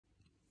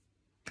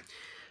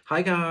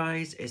Hi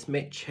guys, it's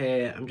Mitch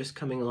here. I'm just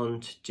coming on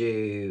to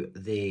do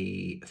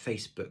the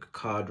Facebook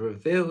card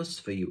reveals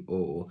for you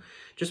all.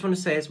 Just want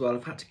to say as well,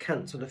 I've had to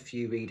cancel a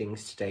few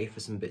readings today for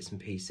some bits and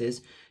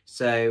pieces.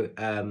 So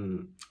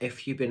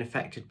if you've been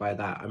affected by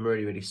that, I'm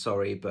really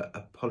sorry, but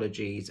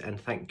apologies and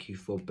thank you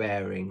for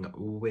bearing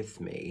with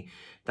me.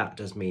 That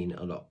does mean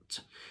a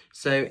lot.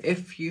 So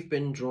if you've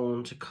been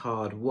drawn to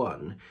card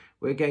 1,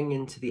 we're going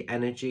into the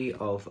energy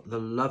of the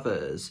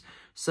Lovers.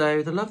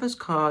 So the Lovers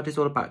card is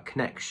all about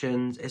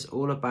connections. It's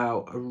all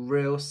about a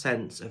real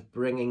sense of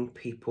bringing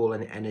people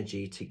and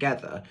energy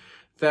together.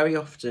 Very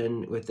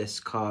often with this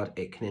card,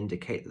 it can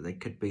indicate that there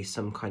could be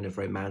some kind of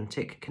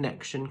romantic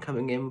connection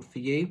coming in for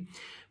you.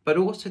 But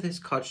also this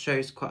card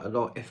shows quite a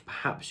lot if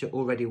perhaps you're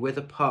already with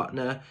a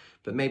partner,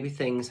 but maybe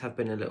things have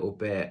been a little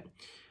bit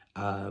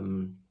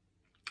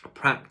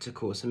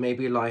practical, so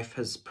maybe life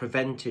has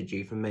prevented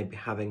you from maybe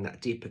having that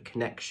deeper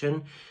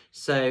connection.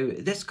 So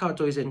this card's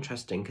always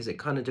interesting because it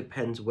kind of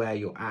depends where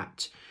you're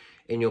at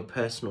in your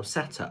personal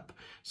setup.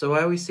 So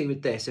I always see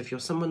with this, if you're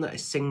someone that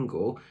is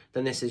single,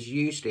 then this is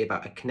usually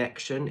about a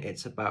connection.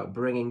 It's about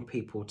bringing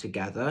people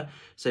together.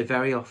 So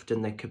very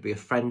often there could be a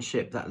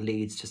friendship that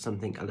leads to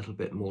something a little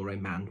bit more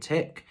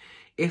romantic.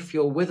 If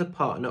you're with a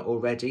partner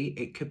already,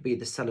 it could be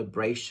the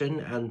celebration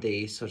and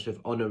the sort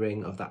of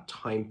honouring of that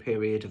time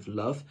period of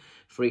love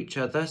for each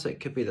other. So it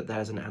could be that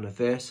there's an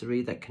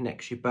anniversary that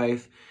connects you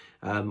both,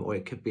 or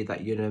it could be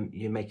that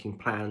you're making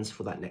plans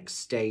for that next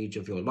stage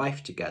of your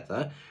life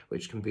together,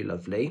 which can be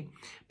lovely.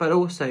 But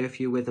also if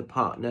you're with a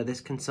partner,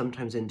 this can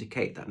sometimes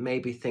indicate that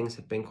maybe things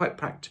have been quite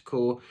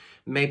practical.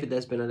 Maybe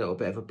there's been a little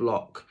bit of a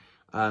block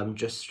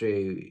just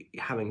through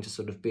having to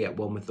sort of be at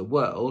one with the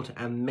world,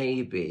 and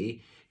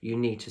maybe you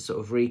need to sort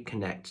of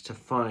reconnect to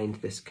find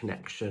this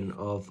connection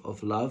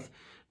of love.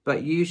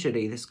 But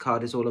usually this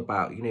card is all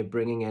about, you know,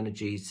 bringing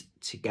energies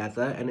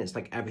together, and it's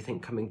like everything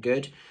coming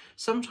good.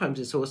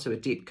 Sometimes it's also a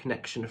deep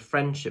connection of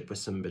friendship with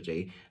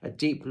somebody, a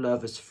deep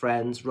love as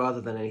friends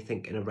rather than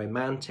anything in a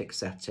romantic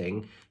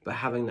setting, but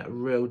having that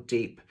real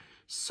deep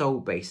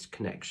soul-based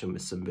connection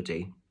with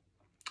somebody.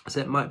 So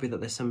it might be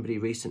that there's somebody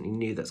recently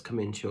new that's come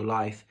into your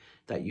life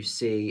that you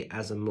see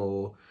as a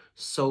more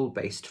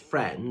soul-based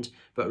friend,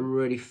 but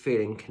really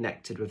feeling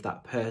connected with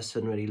that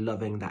person, really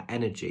loving that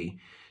energy.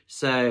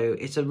 So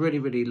it's a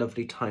really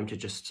lovely time to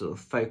just sort of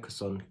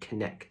focus on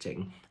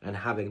connecting and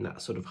having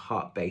that sort of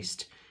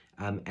heart-based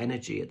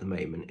energy at the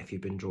moment if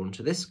you've been drawn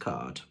to this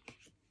card.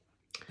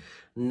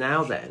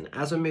 Now then,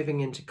 as we're moving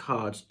into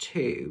card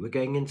 2, we're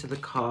going into the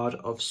card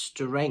of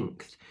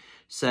Strength.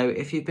 So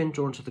if you've been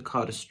drawn to the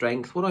card of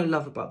Strength, what I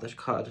love about the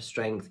card of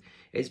Strength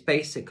is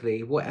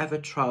basically whatever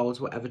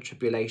trials, whatever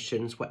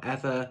tribulations,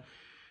 whatever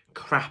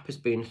crap has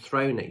been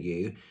thrown at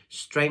you,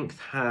 Strength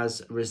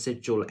has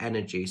residual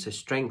energy. So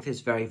Strength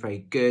is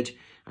very good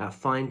at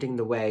finding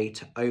the way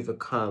to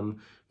overcome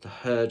the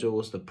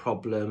hurdles, the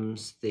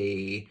problems,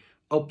 the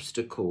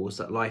obstacles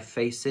that life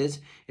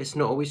faces. It's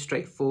not always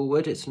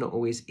straightforward, it's not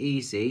always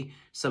easy.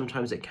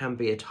 Sometimes it can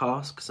be a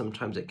task,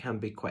 sometimes it can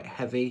be quite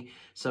heavy,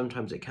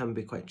 sometimes it can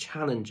be quite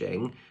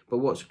challenging. But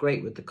what's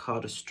great with the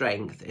card of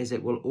Strength is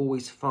it will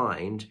always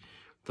find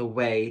the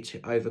way to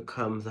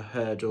overcome the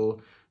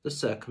hurdle, the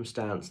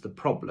circumstance, the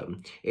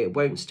problem. It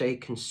won't stay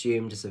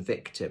consumed as a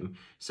victim.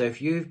 So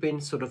if you've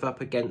been sort of up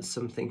against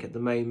something at the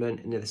moment,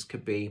 and this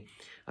could be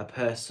a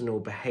personal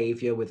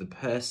behaviour with a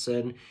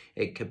person,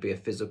 it could be a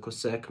physical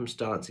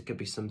circumstance, it could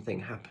be something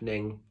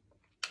happening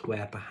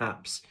where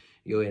perhaps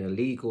you're in a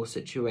legal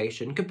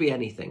situation, could be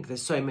anything.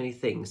 There's so many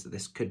things that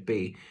this could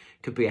be.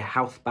 Could be a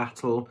health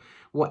battle.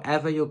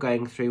 Whatever you're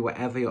going through,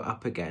 whatever you're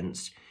up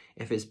against,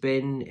 if it's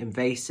been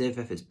invasive,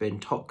 if it's been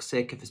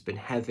toxic, if it's been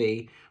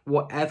heavy,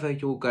 whatever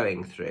you're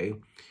going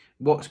through,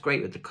 what's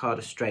great with the card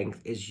of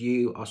Strength is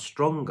you are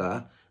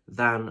stronger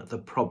than the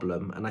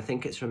problem. And I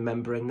think it's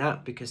remembering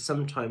that, because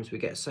sometimes we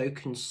get so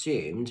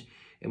consumed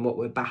in what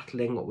we're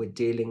battling, what we're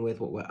dealing with,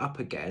 what we're up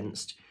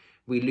against,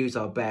 we lose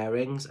our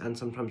bearings, and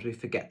sometimes we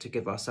forget to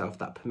give ourselves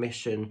that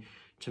permission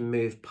to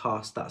move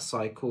past that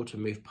cycle, to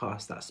move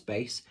past that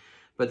space.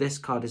 But this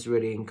card is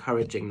really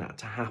encouraging that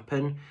to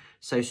happen.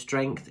 So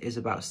Strength is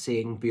about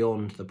seeing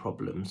beyond the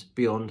problems,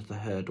 beyond the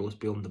hurdles,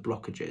 beyond the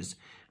blockages,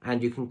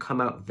 and you can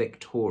come out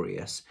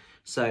victorious.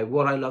 So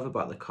what I love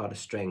about the card of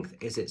Strength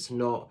is it's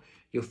not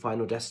your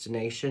final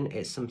destination,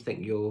 it's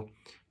something you're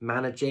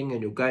managing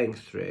and you're going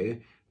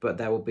through, but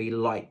there will be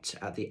light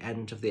at the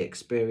end of the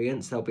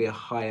experience. There'll be a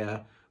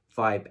higher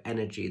vibe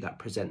energy that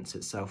presents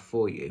itself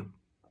for you.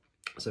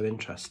 So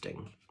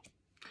interesting.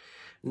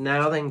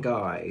 Now then,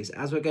 guys,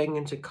 as we're going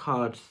into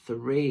card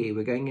 3,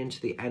 we're going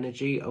into the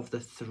energy of the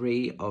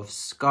Three of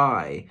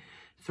Sky.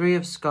 Three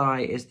of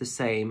Sky is the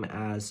same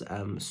as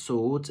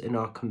swords in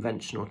our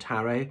conventional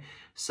tarot.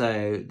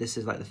 So this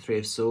is like the Three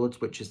of Swords,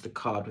 which is the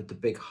card with the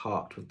big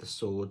heart with the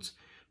swords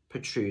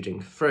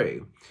protruding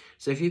through.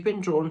 So if you've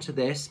been drawn to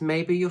this,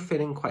 maybe you're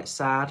feeling quite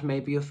sad,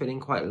 maybe you're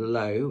feeling quite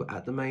low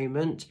at the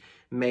moment,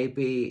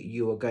 maybe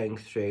you are going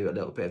through a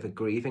little bit of a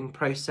grieving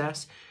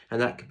process,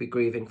 and that could be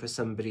grieving for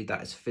somebody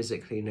that is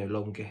physically no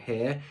longer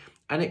here.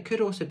 And it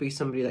could also be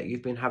somebody that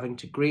you've been having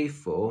to grieve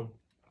for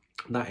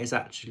that is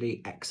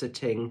actually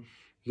exiting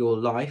your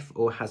life,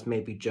 or has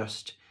maybe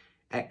just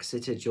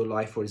exited your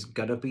life, or is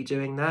gonna be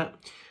doing that.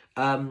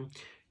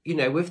 You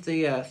know, with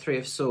the Three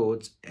of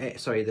Swords,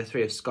 the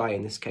Three of Sky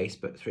in this case,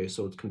 but Three of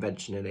Swords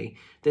conventionally,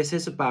 this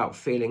is about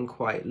feeling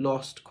quite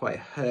lost, quite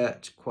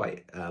hurt,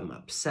 quite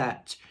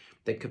upset.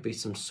 There could be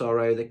some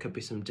sorrow, there could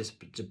be some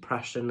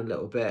depression a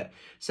little bit.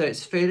 So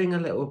it's feeling a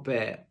little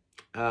bit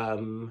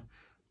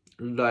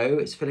low,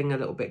 it's feeling a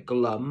little bit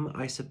glum,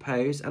 I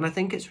suppose. And I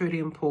think it's really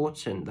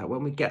important that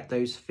when we get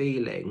those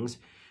feelings,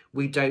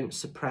 we don't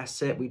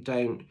suppress it, we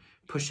don't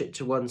push it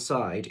to one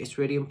side. It's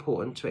really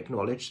important to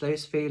acknowledge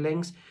those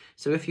feelings.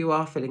 So if you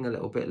are feeling a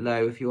little bit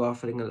low, if you are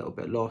feeling a little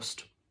bit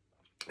lost,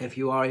 if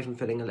you are even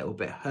feeling a little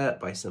bit hurt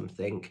by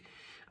something,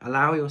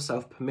 allow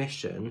yourself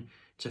permission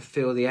to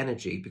feel the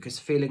energy, because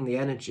feeling the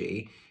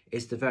energy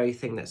is the very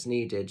thing that's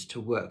needed to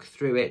work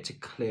through it, to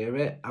clear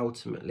it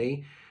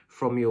ultimately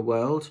from your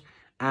world.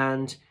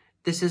 And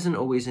this isn't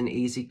always an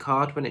easy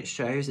card when it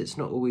shows. It's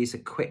not always a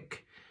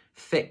quick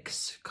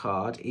fix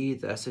card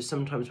either. So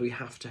sometimes we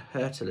have to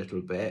hurt a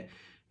little bit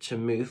to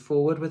move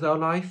forward with our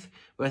life.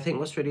 But I think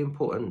what's really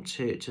important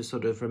to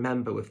sort of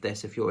remember with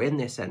this, if you're in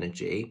this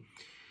energy,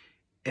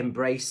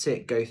 embrace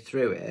it, go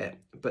through it,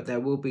 but there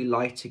will be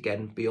light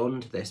again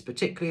beyond this,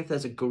 particularly if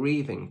there's a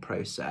grieving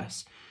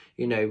process.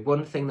 You know,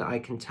 one thing that I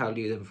can tell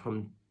you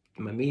from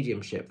my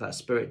mediumship, that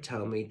spirit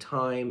tell me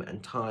time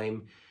and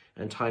time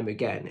and time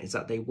again, is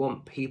that they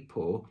want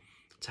people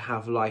to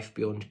have life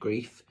beyond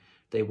grief.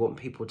 They want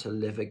people to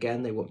live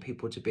again. They want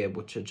people to be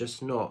able to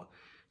just not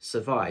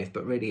survive,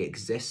 but really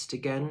exist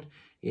again,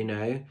 you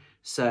know.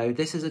 So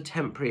this is a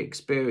temporary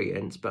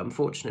experience, but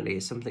unfortunately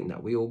it's something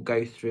that we all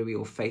go through, we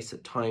all face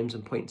at times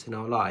and points in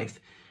our life.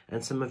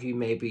 And some of you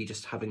may be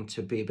just having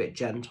to be a bit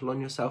gentle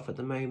on yourself at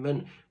the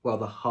moment while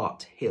the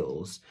heart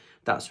heals.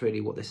 That's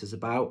really what this is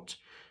about.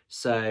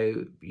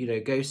 So, you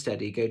know, go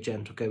steady, go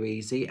gentle, go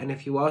easy. And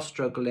if you are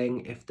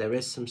struggling, if there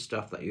is some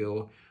stuff that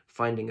you're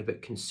finding a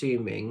bit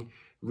consuming,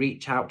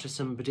 reach out to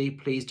somebody.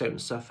 Please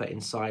don't suffer in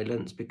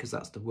silence, because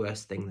that's the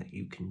worst thing that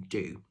you can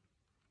do.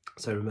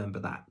 So remember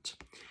that.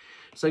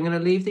 So I'm going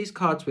to leave these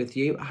cards with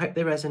you. I hope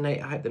they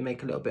resonate. I hope they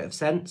make a little bit of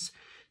sense.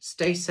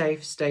 Stay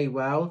safe, stay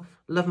well,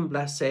 love and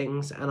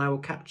blessings, and I will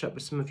catch up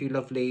with some of you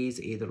lovelies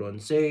either on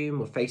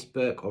Zoom or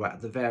Facebook or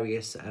at the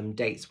various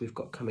dates we've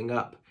got coming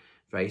up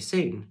very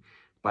soon.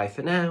 Bye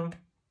for now.